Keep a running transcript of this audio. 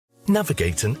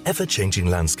Navigate an ever-changing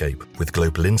landscape with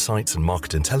global insights and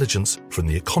market intelligence from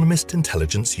the Economist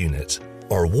Intelligence Unit.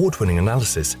 Our award-winning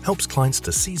analysis helps clients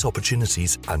to seize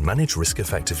opportunities and manage risk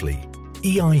effectively.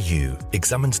 EIU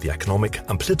examines the economic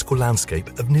and political landscape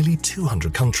of nearly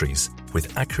 200 countries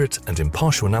with accurate and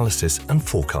impartial analysis and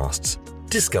forecasts.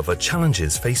 Discover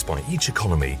challenges faced by each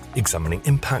economy, examining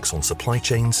impacts on supply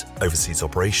chains, overseas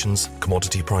operations,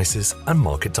 commodity prices, and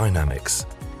market dynamics.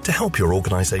 To help your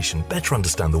organization better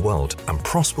understand the world and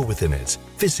prosper within it,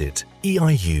 visit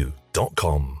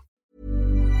eiu.com.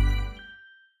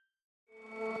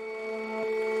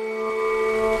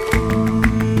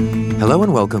 Hello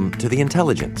and welcome to The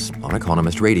Intelligence on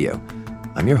Economist Radio.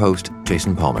 I'm your host,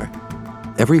 Jason Palmer.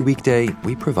 Every weekday,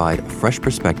 we provide a fresh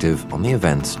perspective on the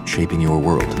events shaping your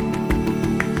world.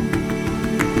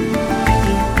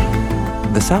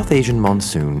 The South Asian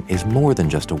monsoon is more than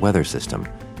just a weather system.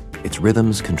 Its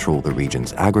rhythms control the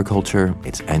region's agriculture,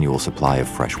 its annual supply of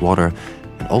fresh water,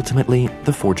 and ultimately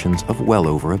the fortunes of well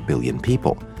over 1 billion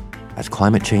people. As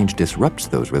climate change disrupts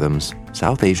those rhythms,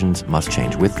 South Asians must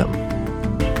change with them.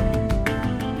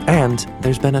 And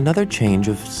there's been another change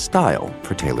of style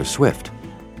for Taylor Swift.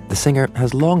 The singer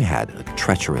has long had a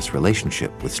treacherous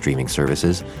relationship with streaming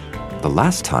services. The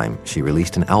last time she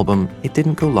released an album, it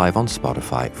didn't go live on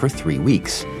Spotify for 3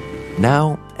 weeks.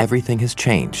 Now, everything has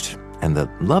changed, and the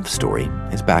love story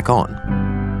is back on.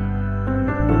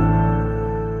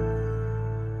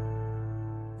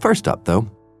 First up, though,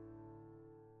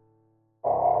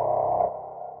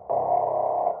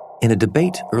 in a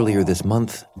debate earlier this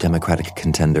month, Democratic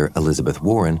contender Elizabeth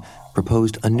Warren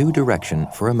proposed a new direction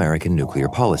for American nuclear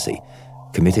policy,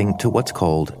 committing to what's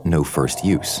called no first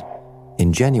use.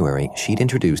 In January, she'd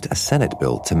introduced a Senate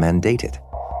bill to mandate it.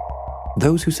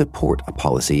 Those who support a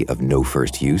policy of no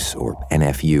first use, or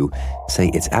NFU, say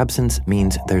its absence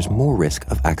means there's more risk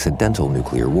of accidental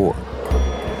nuclear war.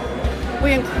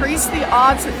 We increase the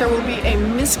odds that there will be a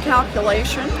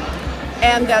miscalculation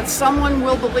and that someone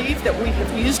will believe that we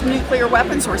have used nuclear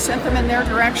weapons or sent them in their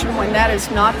direction when that is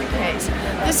not the case.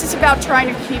 This is about trying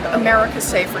to keep America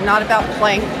safer, not about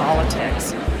playing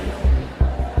politics.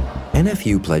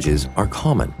 NFU pledges are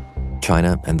common.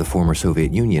 China and the former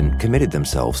Soviet Union committed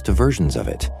themselves to versions of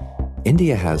it.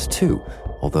 India has too,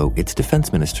 although its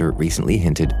defense minister recently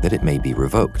hinted that it may be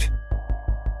revoked.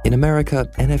 In America,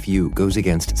 NFU goes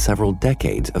against several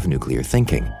decades of nuclear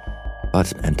thinking.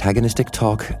 But antagonistic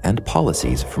talk and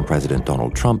policies from President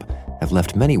Donald Trump have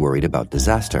left many worried about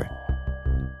disaster.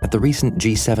 At the recent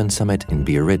G7 summit in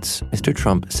Biarritz, Mr.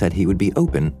 Trump said he would be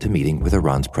open to meeting with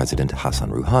Iran's President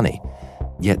Hassan Rouhani.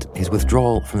 Yet his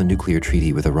withdrawal from the nuclear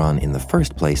treaty with Iran in the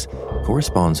first place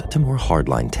corresponds to more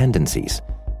hardline tendencies.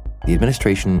 The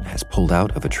administration has pulled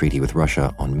out of a treaty with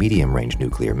Russia on medium-range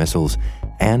nuclear missiles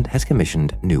and has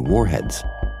commissioned new warheads.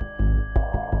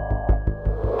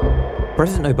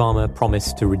 President Obama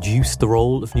promised to reduce the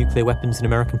role of nuclear weapons in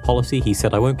American policy. He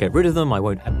said, I won't get rid of them, I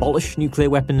won't abolish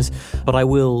nuclear weapons, but I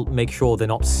will make sure they're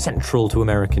not central to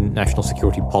American national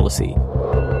security policy.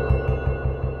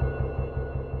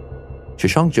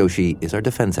 Shashank Joshi is our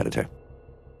defense editor.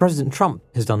 President Trump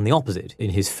has done the opposite. In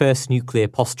his first nuclear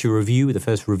posture review, the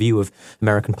first review of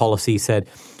American policy, said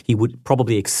he would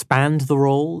probably expand the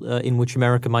role in which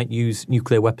America might use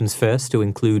nuclear weapons first to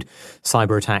include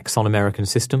cyber attacks on American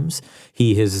systems.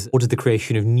 He has ordered the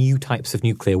creation of new types of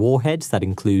nuclear warheads. That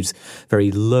includes very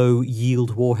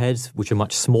low-yield warheads, which are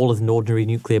much smaller than ordinary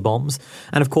nuclear bombs.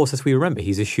 And of course, as we remember,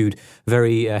 he's issued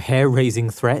very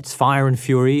hair-raising threats, fire and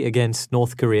fury against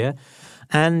North Korea.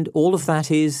 And all of that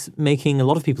is making a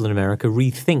lot of people in America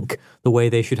rethink the way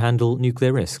they should handle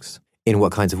nuclear risks. In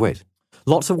what kinds of ways?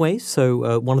 Lots of ways.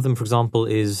 So one of them, for example,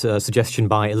 is a suggestion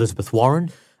by Elizabeth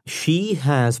Warren. She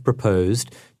has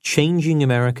proposed changing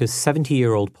America's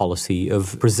 70-year-old policy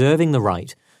of preserving the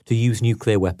right to use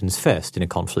nuclear weapons first in a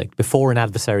conflict, before an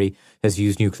adversary has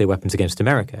used nuclear weapons against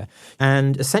America.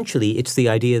 And essentially, it's the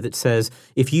idea that says,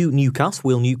 if you nuke us,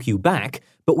 we'll nuke you back,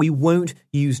 but we won't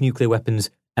use nuclear weapons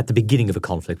at the beginning of a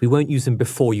conflict. We won't use them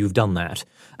before you've done that.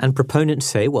 And proponents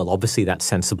say, well, obviously that's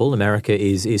sensible. America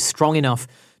is strong enough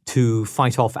to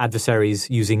fight off adversaries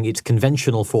using its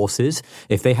conventional forces.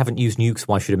 If they haven't used nukes,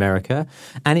 why should America?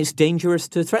 And it's dangerous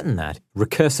to threaten that.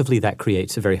 Recursively, that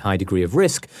creates a very high degree of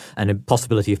risk and a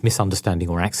possibility of misunderstanding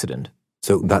or accident.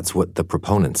 So that's what the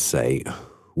proponents say.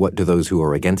 What do those who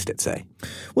are against it say?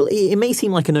 Well, it may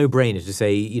seem like a no-brainer to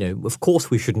say, of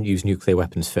course we shouldn't use nuclear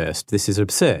weapons first. This is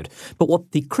absurd. But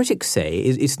what the critics say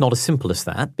is it's not as simple as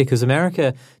that, because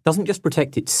America doesn't just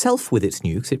protect itself with its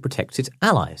nukes, it protects its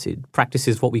allies. It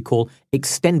practices what we call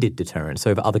extended deterrence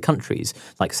over other countries,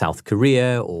 like South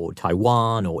Korea or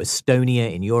Taiwan or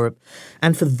Estonia in Europe.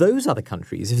 And for those other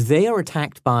countries, if they are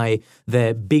attacked by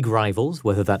their big rivals,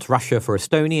 whether that's Russia for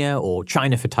Estonia or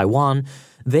China for Taiwan,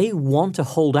 they want to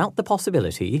hold out the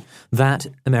possibility that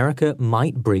America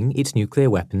might bring its nuclear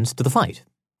weapons to the fight.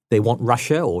 They want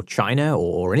Russia or China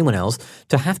or anyone else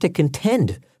to have to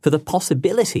contend for the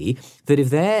possibility that if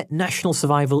their national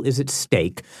survival is at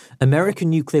stake, American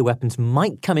nuclear weapons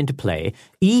might come into play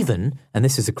even, and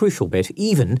this is a crucial bit,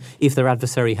 even if their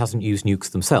adversary hasn't used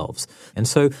nukes themselves. And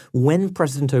so when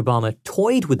President Obama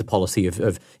toyed with the policy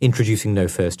of introducing no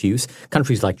first use,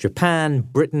 countries like Japan,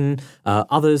 Britain,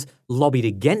 others lobbied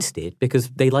against it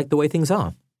because they like the way things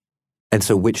are. And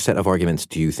so which set of arguments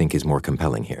do you think is more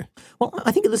compelling here? Well,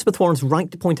 I think Elizabeth Warren's right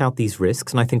to point out these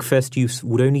risks, and I think first use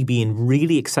would only be in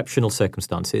really exceptional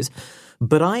circumstances.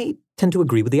 But I tend to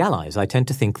agree with the allies. I tend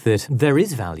to think that there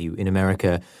is value in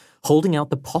America holding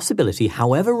out the possibility,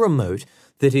 however remote,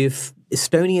 that if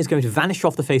Estonia is going to vanish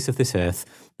off the face of this earth,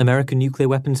 American nuclear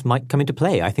weapons might come into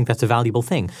play. I think that's a valuable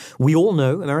thing. We all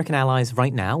know American allies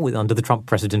right now, under the Trump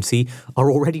presidency,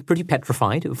 are already pretty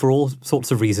petrified for all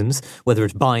sorts of reasons, whether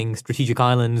it's buying strategic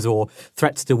islands or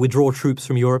threats to withdraw troops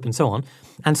from Europe and so on.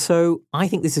 And so I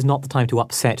think this is not the time to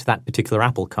upset that particular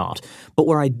apple cart. But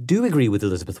where I do agree with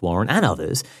Elizabeth Warren and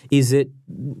others is that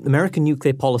American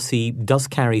nuclear policy does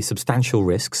carry substantial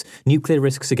risks. Nuclear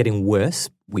risks are getting worse.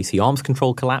 We see arms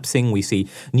control collapsing. We see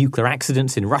nuclear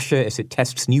accidents in Russia as it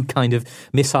tests new kind of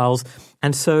missiles.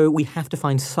 And so we have to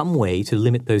find some way to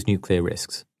limit those nuclear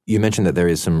risks. You mentioned that there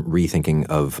is some rethinking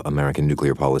of American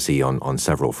nuclear policy on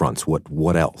several fronts.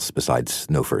 What else besides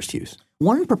no first use?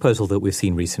 One proposal that we've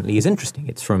seen recently is interesting.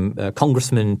 It's from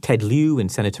Congressman Ted Lieu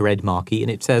and Senator Ed Markey,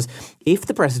 and it says if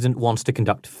the president wants to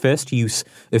conduct first use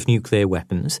of nuclear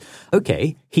weapons,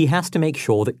 okay, he has to make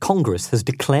sure that Congress has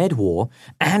declared war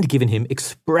and given him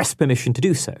express permission to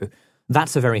do so.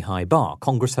 That's a very high bar.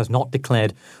 Congress has not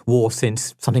declared war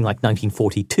since something like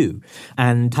 1942,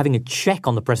 and having a check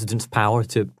on the president's power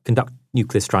to conduct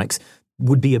nuclear strikes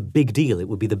would be a big deal. It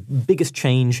would be the biggest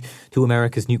change to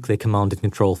America's nuclear command and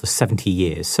control for 70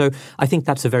 years. So I think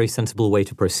that's a very sensible way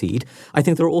to proceed. I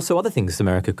think there are also other things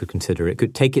America could consider. It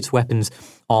could take its weapons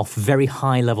off very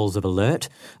high levels of alert,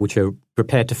 which are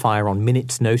prepared to fire on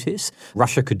minutes' notice.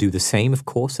 Russia could do the same, of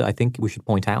course, I think we should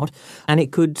point out. And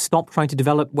it could stop trying to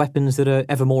develop weapons that are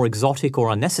ever more exotic or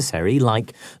unnecessary,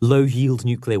 like low-yield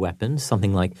nuclear weapons,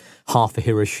 something like half a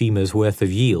Hiroshima's worth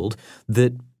of yield,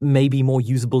 that may be more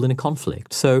usable in a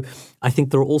conflict. So I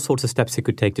think there are all sorts of steps it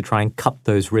could take to try and cut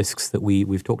those risks that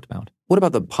we've talked about. What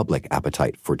about the public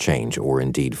appetite for change, or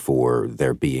indeed for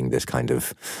there being this kind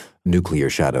of nuclear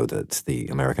shadow that the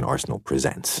American arsenal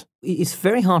presents? It's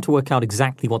very hard to work out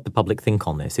exactly what the public think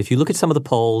on this. If you look at some of the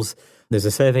polls, there's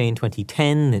a survey in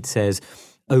 2010 that says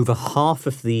over half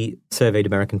of the surveyed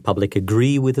American public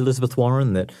agree with Elizabeth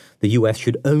Warren that the US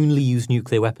should only use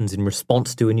nuclear weapons in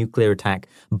response to a nuclear attack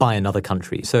by another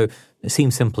country. So it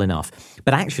seems simple enough.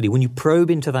 But actually, when you probe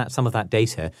into some of that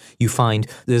data, you find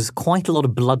there's quite a lot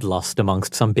of bloodlust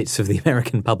amongst some bits of the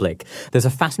American public. There's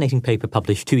a fascinating paper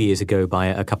published 2 years ago by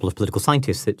a couple of political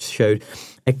scientists that showed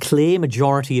a clear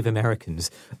majority of Americans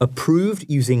approved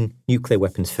using nuclear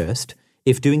weapons first,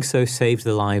 if doing so saved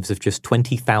the lives of just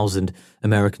 20,000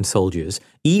 American soldiers,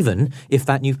 even if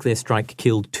that nuclear strike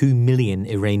killed 2 million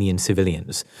Iranian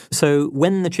civilians. So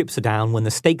when the chips are down, when the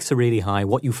stakes are really high,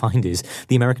 what you find is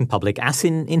the American public, as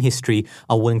in history,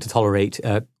 are willing to tolerate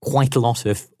quite a lot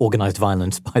of organized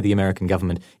violence by the American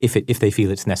government if they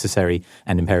feel it's necessary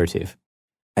and imperative.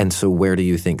 And so where do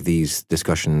you think these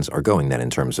discussions are going then in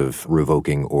terms of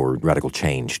revoking or radical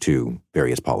change to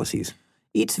various policies?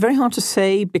 It's very hard to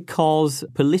say because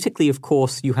politically, of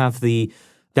course, you have the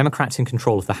Democrats in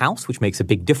control of the House, which makes a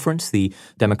big difference. The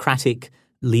Democratic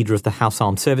leader of the House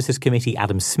Armed Services Committee,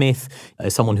 Adam Smith,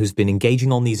 someone who's been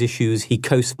engaging on these issues. He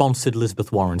co-sponsored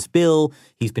Elizabeth Warren's bill.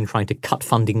 He's been trying to cut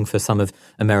funding for some of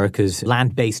America's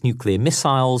land-based nuclear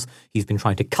missiles. He's been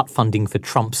trying to cut funding for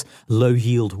Trump's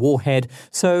low-yield warhead.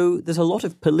 So there's a lot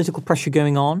of political pressure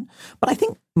going on. But I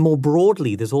think more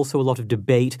broadly, there's also a lot of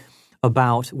debate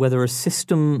about whether a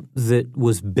system that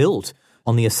was built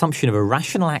on the assumption of a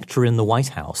rational actor in the White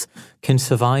House can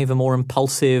survive a more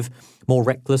impulsive, more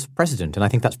reckless president. And I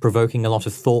think that's provoking a lot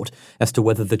of thought as to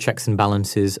whether the checks and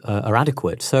balances are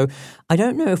adequate. So I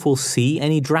don't know if we'll see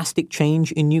any drastic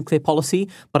change in nuclear policy,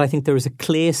 but I think there is a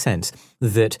clear sense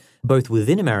that both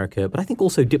within America, but I think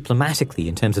also diplomatically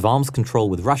in terms of arms control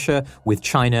with Russia, with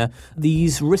China,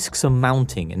 these risks are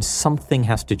mounting and something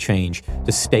has to change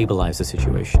to stabilize the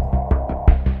situation.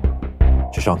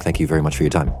 Shashank, thank you very much for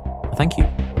your time. Thank you.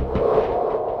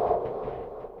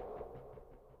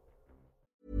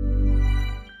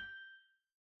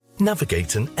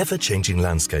 Navigate an ever-changing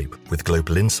landscape with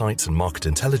global insights and market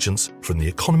intelligence from the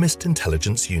Economist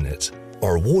Intelligence Unit.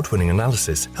 Our award-winning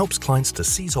analysis helps clients to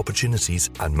seize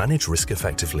opportunities and manage risk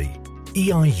effectively.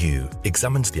 EIU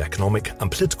examines the economic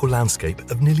and political landscape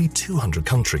of nearly 200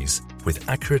 countries with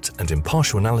accurate and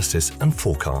impartial analysis and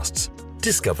forecasts.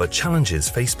 Discover challenges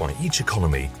faced by each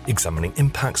economy, examining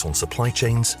impacts on supply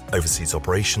chains, overseas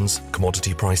operations,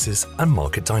 commodity prices, and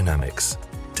market dynamics.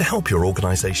 To help your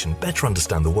organisation better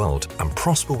understand the world and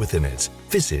prosper within it,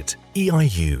 visit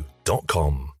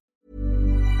eiu.com.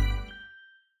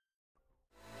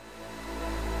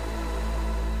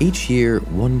 Each year,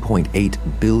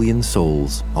 1.8 billion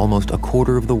souls, almost a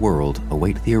quarter of the world,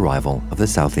 await the arrival of the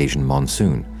South Asian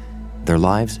monsoon. Their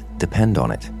lives depend on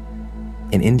it.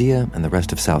 In India and the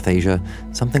rest of South Asia,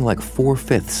 something like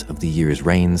 4/5 of the year's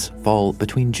rains fall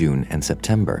between June and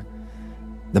September.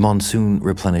 The monsoon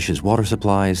replenishes water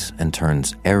supplies and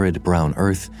turns arid brown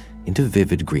earth into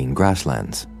vivid green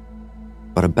grasslands.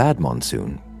 But a bad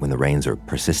monsoon, when the rains are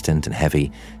persistent and heavy,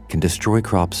 can destroy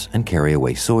crops and carry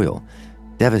away soil,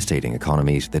 devastating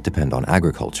economies that depend on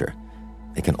agriculture.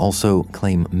 It can also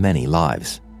claim many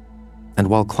lives. And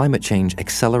while climate change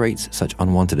accelerates such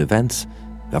unwanted events,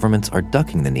 governments are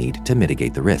ducking the need to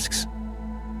mitigate the risks.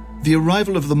 The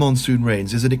arrival of the monsoon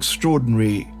rains is an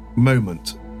extraordinary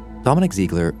moment. Dominic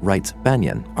Ziegler writes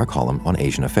Banyan, our column on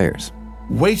Asian affairs.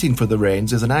 Waiting for the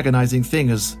rains is an agonizing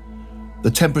thing as the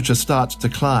temperature starts to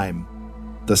climb.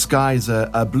 The skies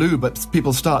are blue, but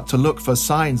people start to look for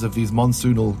signs of these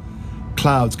monsoonal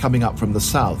clouds coming up from the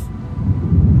south.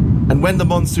 And when the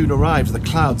monsoon arrives, the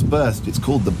clouds burst. It's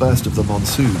called the burst of the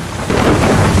monsoon.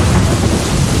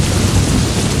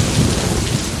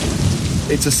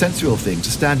 It's a sensual thing.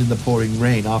 To stand in the pouring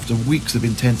rain after weeks of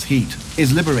intense heat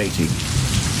is liberating.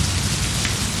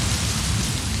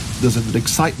 There's an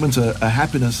excitement, a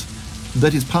happiness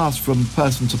that is passed from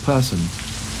person to person.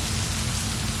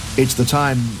 It's the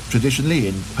time, traditionally,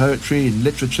 in poetry, in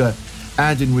literature,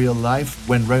 and in real life,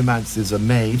 when romances are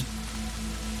made.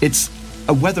 It's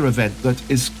a weather event that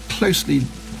is closely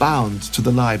bound to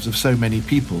the lives of so many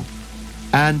people.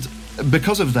 And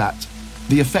because of that,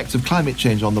 the effect of climate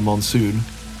change on the monsoon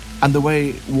and the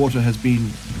way water has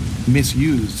been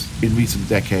misused in recent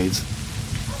decades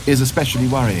is especially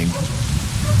worrying.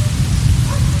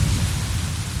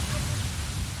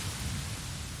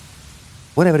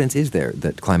 What evidence is there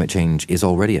that climate change is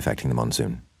already affecting the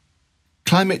monsoon?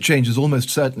 Climate change is almost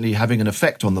certainly having an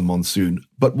effect on the monsoon,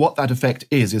 but what that effect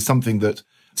is something that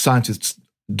scientists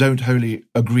don't wholly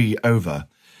agree over.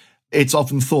 It's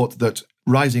often thought that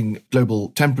rising global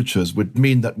temperatures would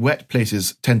mean that wet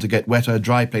places tend to get wetter,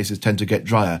 dry places tend to get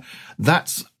drier.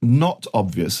 That's not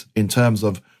obvious in terms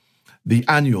of the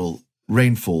annual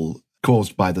rainfall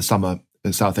caused by the summer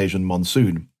South Asian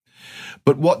monsoon.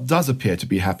 But what does appear to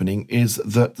be happening is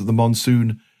that the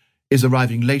monsoon is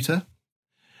arriving later,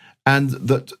 and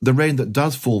that the rain that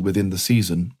does fall within the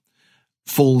season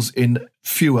falls in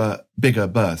fewer, bigger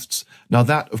bursts. Now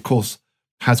that, of course,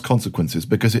 has consequences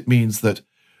because it means that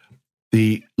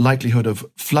the likelihood of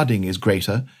flooding is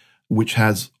greater, which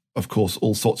has, of course,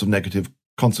 all sorts of negative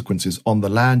consequences on the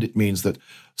land. It means that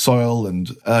soil and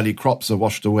early crops are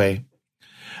washed away.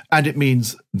 And it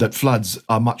means that floods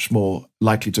are much more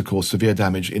likely to cause severe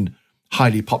damage in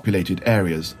highly populated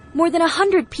areas. More than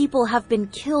 100 people have been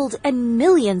killed and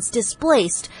millions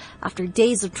displaced after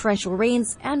days of torrential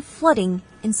rains and flooding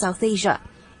in South Asia.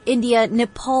 India,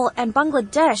 Nepal, and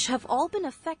Bangladesh have all been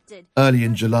affected. Early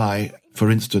in July, for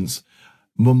instance,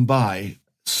 Mumbai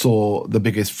saw the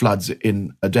biggest floods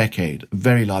in a decade, a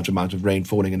very large amount of rain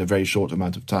falling in a very short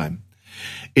amount of time.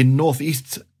 In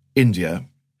northeast India,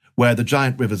 where the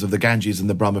giant rivers of the Ganges and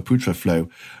the Brahmaputra flow,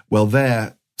 well,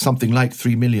 there, something like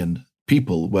 3 million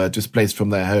people were displaced from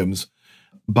their homes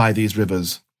by these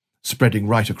rivers spreading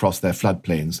right across their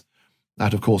floodplains.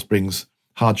 That, of course, brings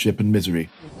hardship and misery.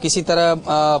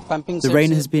 The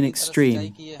rain has been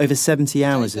extreme. Over 70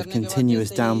 hours of continuous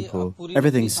downpour.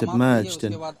 Everything's submerged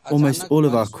and almost all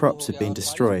of our crops have been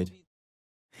destroyed.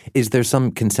 Is there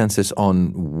some consensus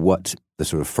on what the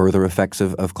sort of further effects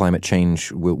of climate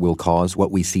change will cause,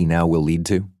 what we see now will lead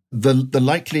to? The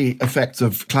likely effects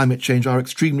of climate change are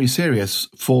extremely serious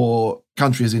for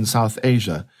countries in South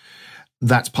Asia.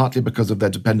 That's partly because of their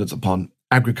dependence upon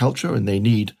agriculture, and they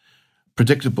need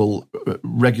predictable,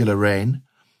 regular rain.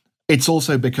 It's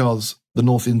also because the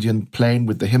North Indian plain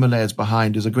with the Himalayas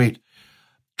behind is a great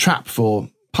trap for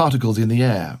particles in the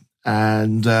air.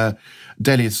 And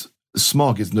Delhi's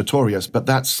smog is notorious, but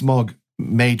that's smog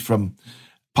made from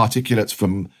particulates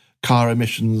from car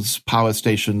emissions, power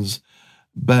stations,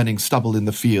 burning stubble in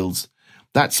the fields.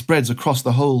 That spreads across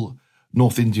the whole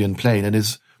North Indian plain and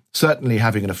is certainly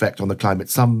having an effect on the climate.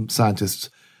 Some scientists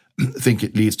think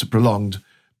it leads to prolonged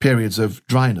periods of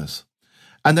dryness.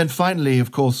 And then finally,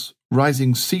 of course,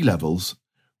 rising sea levels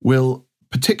will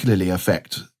particularly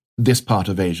affect this part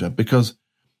of Asia because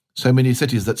so many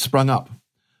cities that sprung up,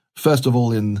 first of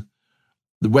all in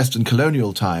the Western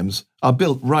colonial times, are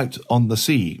built right on the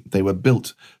sea. They were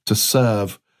built to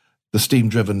serve the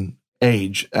steam-driven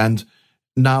age, and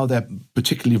now they're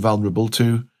particularly vulnerable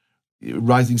to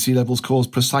rising sea levels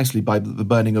caused precisely by the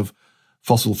burning of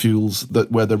fossil fuels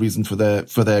that were the reason for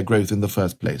their growth in the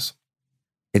first place.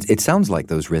 It sounds like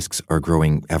those risks are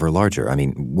growing ever larger. I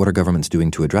mean, what are governments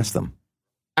doing to address them?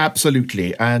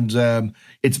 Absolutely. And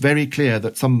it's very clear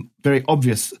that some very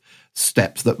obvious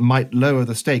steps that might lower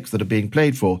the stakes that are being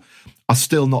played for are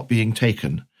still not being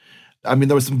taken. I mean,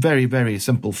 there are some very, very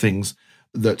simple things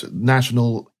that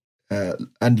national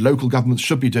and local governments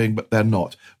should be doing, but they're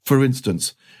not. For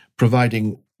instance,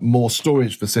 providing more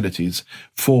storage facilities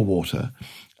for water.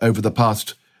 Over the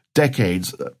past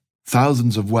decades,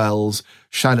 thousands of wells,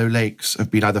 shallow lakes have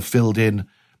been either filled in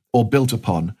or built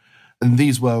upon. And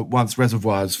these were once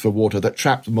reservoirs for water that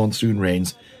trapped monsoon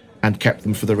rains and kept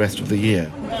them for the rest of the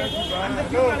year.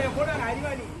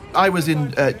 I was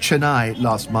in Chennai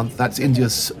last month. That's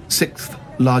India's 6th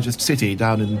largest city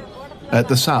down in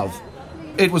the south.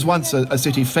 It was once a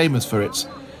city famous for its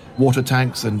water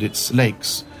tanks and its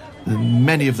lakes.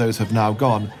 Many of those have now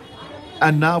gone.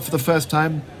 And now, for the first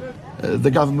time, the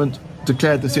government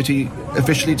declared the city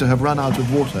officially to have run out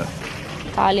of water.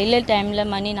 Our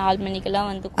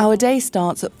day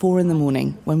starts at 4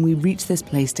 a.m. when we reach this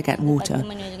place to get water.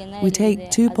 We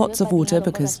take 2 pots of water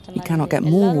because we cannot get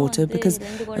more water because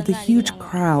of the huge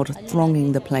crowd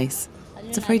thronging the place.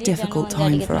 It's a very difficult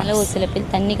time for us.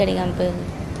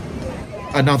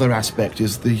 Another aspect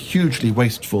is the hugely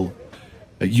wasteful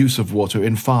use of water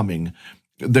in farming.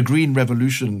 The Green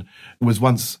Revolution was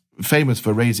once famous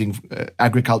for raising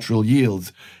agricultural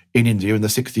yields in India in the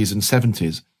 60s and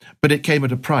 70s, but it came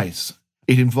at a price.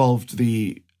 It involved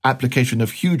the application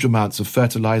of huge amounts of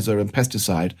fertilizer and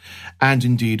pesticide, and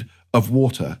indeed of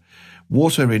water.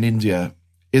 Water in India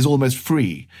is almost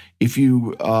free. If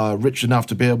you are rich enough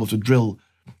to be able to drill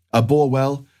a bore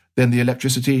well, then the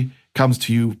electricity comes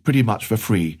to you pretty much for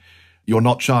free. You're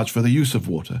not charged for the use of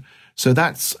water. So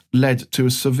that's led to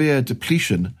a severe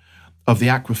depletion of the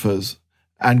aquifers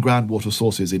and groundwater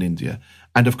sources in India.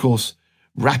 And of course,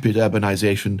 rapid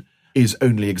urbanization is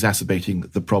only exacerbating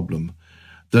the problem.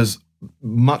 There's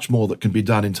much more that can be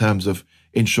done in terms of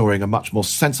ensuring a much more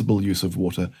sensible use of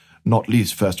water, not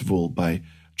least, first of all, by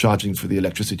charging for the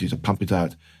electricity to pump it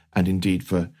out, and indeed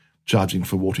for charging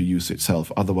for water use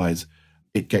itself. Otherwise,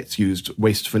 it gets used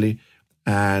wastefully.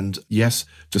 And yes,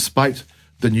 despite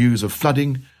the news of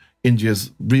flooding,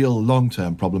 India's real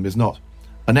long-term problem is not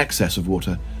an excess of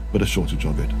water, but a shortage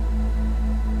of it.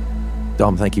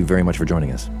 Dom, thank you very much for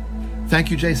joining us. Thank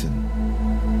you, Jason.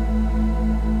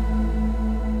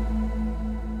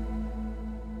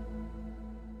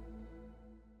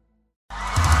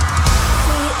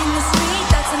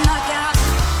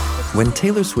 When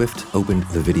Taylor Swift opened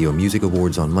the Video Music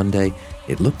Awards on Monday,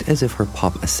 it looked as if her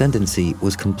pop ascendancy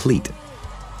was complete.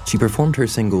 She performed her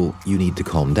single, You Need to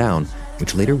Calm Down,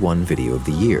 which later won Video of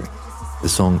the Year. The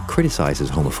song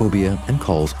criticizes homophobia and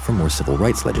calls for more civil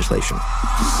rights legislation.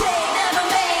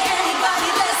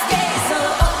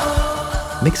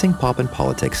 Mixing pop and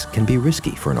politics can be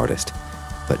risky for an artist,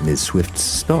 but Ms. Swift's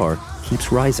star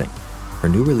keeps rising. Her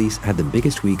new release had the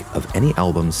biggest week of any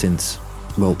album since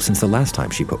the last time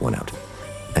she put one out.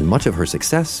 And much of her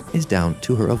success is down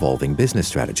to her evolving business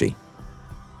strategy.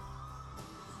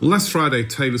 Last Friday,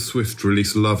 Taylor Swift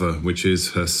released Lover, which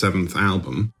is her 7th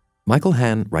album. Michael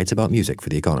Hann writes about music for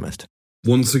The Economist.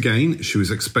 Once again, she was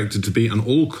expected to be an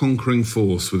all-conquering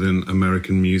force within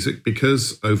American music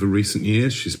because over recent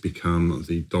years she's become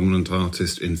the dominant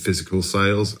artist in physical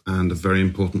sales and a very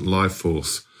important live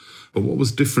force. But what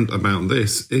was different about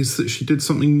this is that she did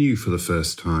something new for the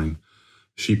first time.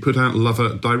 she put out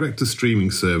Lover direct to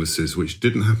streaming services, which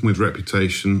didn't happen with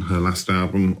Reputation, her last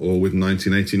album, or with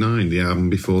 1989, the album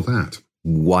before that.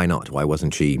 Why not? Why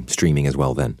wasn't she streaming as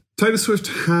well then? Taylor Swift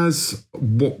has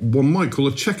what one might call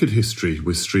a checkered history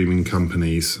with streaming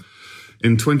companies.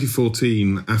 In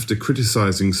 2014, after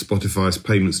criticising Spotify's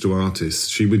payments to artists,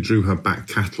 she withdrew her back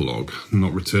catalogue,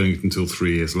 not returning it until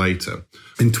 3 years later.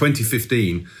 In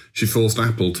 2015, she forced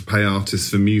Apple to pay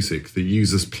artists for music that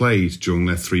users played during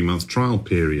their 3-month trial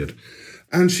period.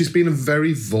 And she's been a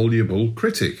very voluble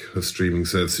critic of streaming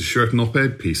services. She wrote an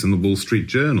op-ed piece in the Wall Street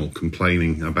Journal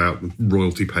complaining about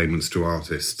royalty payments to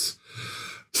artists.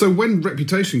 So when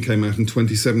Reputation came out in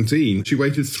 2017, she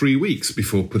waited 3 weeks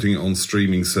before putting it on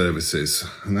streaming services.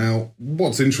 Now,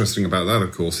 what's interesting about that,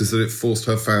 of course, is that it forced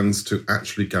her fans to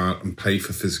actually go out and pay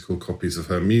for physical copies of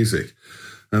her music.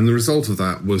 And the result of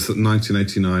that was that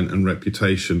 1989 and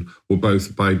Reputation were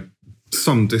both, by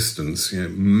some distance,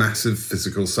 massive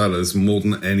physical sellers, more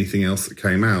than anything else that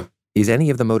came out. Is any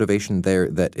of the motivation there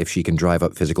that if she can drive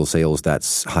up physical sales,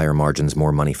 that's higher margins,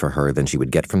 more money for her than she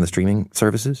would get from the streaming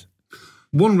services?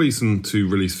 One reason to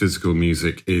release physical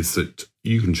music is that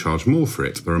you can charge more for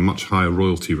it. There are much higher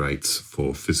royalty rates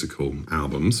for physical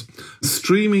albums.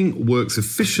 Streaming works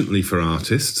efficiently for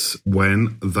artists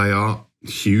when they are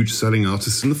huge selling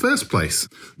artists in the first place,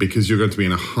 because you're going to be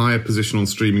in a higher position on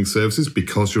streaming services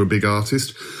because you're a big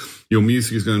artist. Your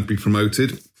music is going to be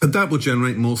promoted, and that will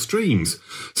generate more streams.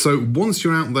 So once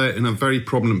you're out there in a very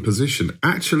prominent position,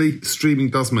 actually streaming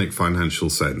does make financial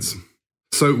sense.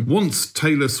 So once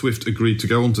Taylor Swift agreed to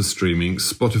go onto streaming,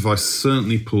 Spotify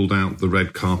certainly pulled out the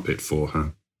red carpet for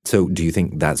her. So do you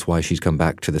think that's why she's come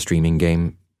back to the streaming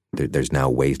game? There's now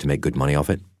ways to make good money off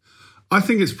it? I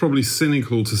think it's probably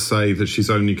cynical to say that she's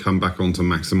only come back on to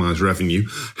maximise revenue.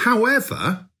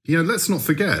 However, let's not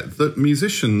forget that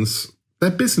musicians,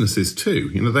 they're businesses too.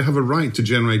 They have a right to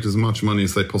generate as much money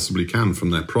as they possibly can from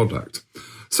their product.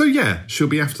 So yeah, she'll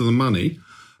be after the money.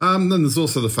 Then there's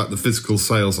also the fact that physical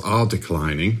sales are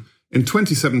declining. In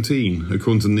 2017,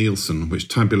 according to Nielsen, which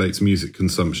tabulates music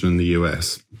consumption in the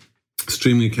US,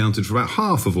 streaming accounted for about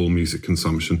half of all music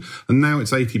consumption, and now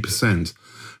it's 80%.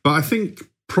 But I think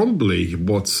probably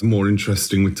what's more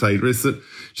interesting with Taylor is that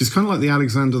she's kind of like the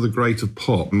Alexander the Great of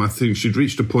pop. And I think she'd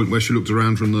reached a point where she looked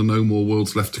around her and there were no more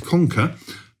worlds left to conquer,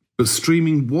 but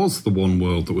streaming was the one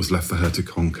world that was left for her to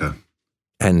conquer.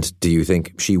 And do you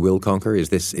think she will conquer? Is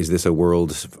this a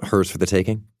world hers for the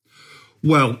taking?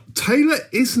 Well, Taylor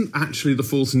isn't actually the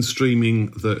force in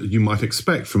streaming that you might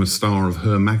expect from a star of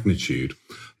her magnitude.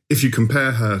 If you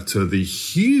compare her to the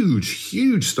huge,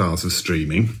 huge stars of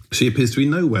streaming, she appears to be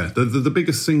nowhere. The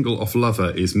biggest single off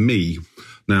Lover is Me.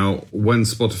 Now, when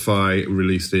Spotify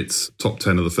released its top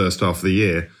 10 of the first half of the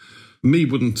year, Me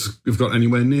wouldn't have got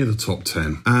anywhere near the top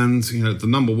 10. And, the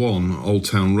number one, Old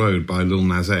Town Road by Lil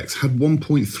Nas X, had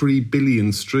 1.3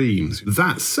 billion streams.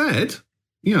 That said,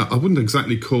 I wouldn't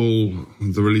exactly call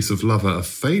the release of Lover a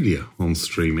failure on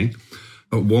streaming.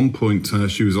 At one point,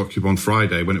 she was occupied on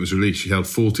Friday. When it was released, she held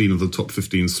 14 of the top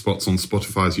 15 spots on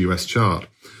Spotify's US chart.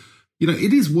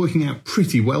 It is working out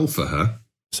pretty well for her.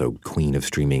 So queen of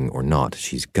streaming or not,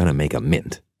 she's going to make a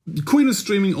mint. Queen of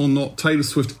streaming or not, Taylor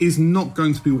Swift is not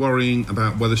going to be worrying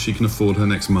about whether she can afford her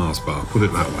next Mars bar, put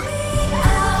it that way.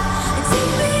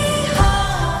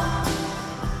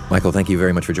 Michael, thank you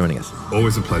very much for joining us.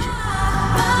 Always a pleasure.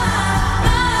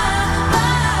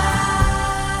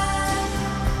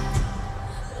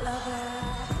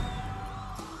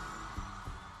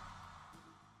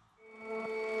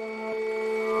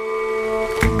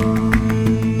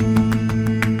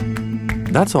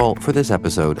 That's all for this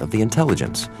episode of The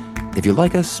Intelligence. If you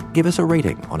like us, give us a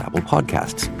rating on Apple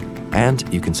Podcasts. And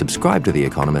you can subscribe to The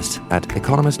Economist at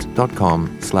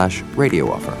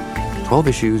economist.com/radio offer. 12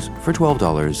 issues for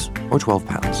 $12 or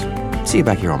 £12. See you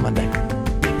back here on Monday.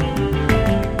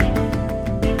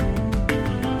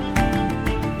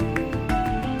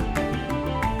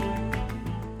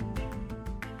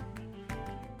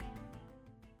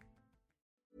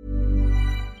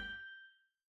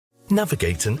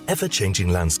 Navigate an ever-changing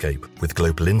landscape with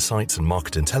global insights and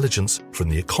market intelligence from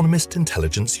the Economist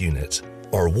Intelligence Unit.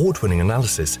 Our award-winning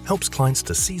analysis helps clients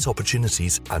to seize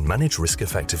opportunities and manage risk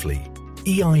effectively.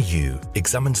 EIU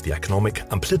examines the economic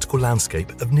and political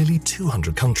landscape of nearly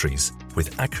 200 countries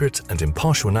with accurate and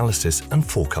impartial analysis and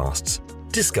forecasts.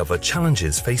 Discover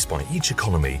challenges faced by each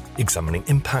economy, examining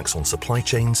impacts on supply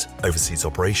chains, overseas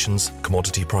operations,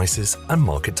 commodity prices, and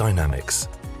market dynamics.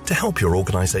 To help your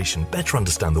organization better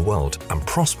understand the world and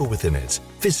prosper within it,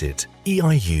 visit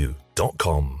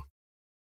eiu.com.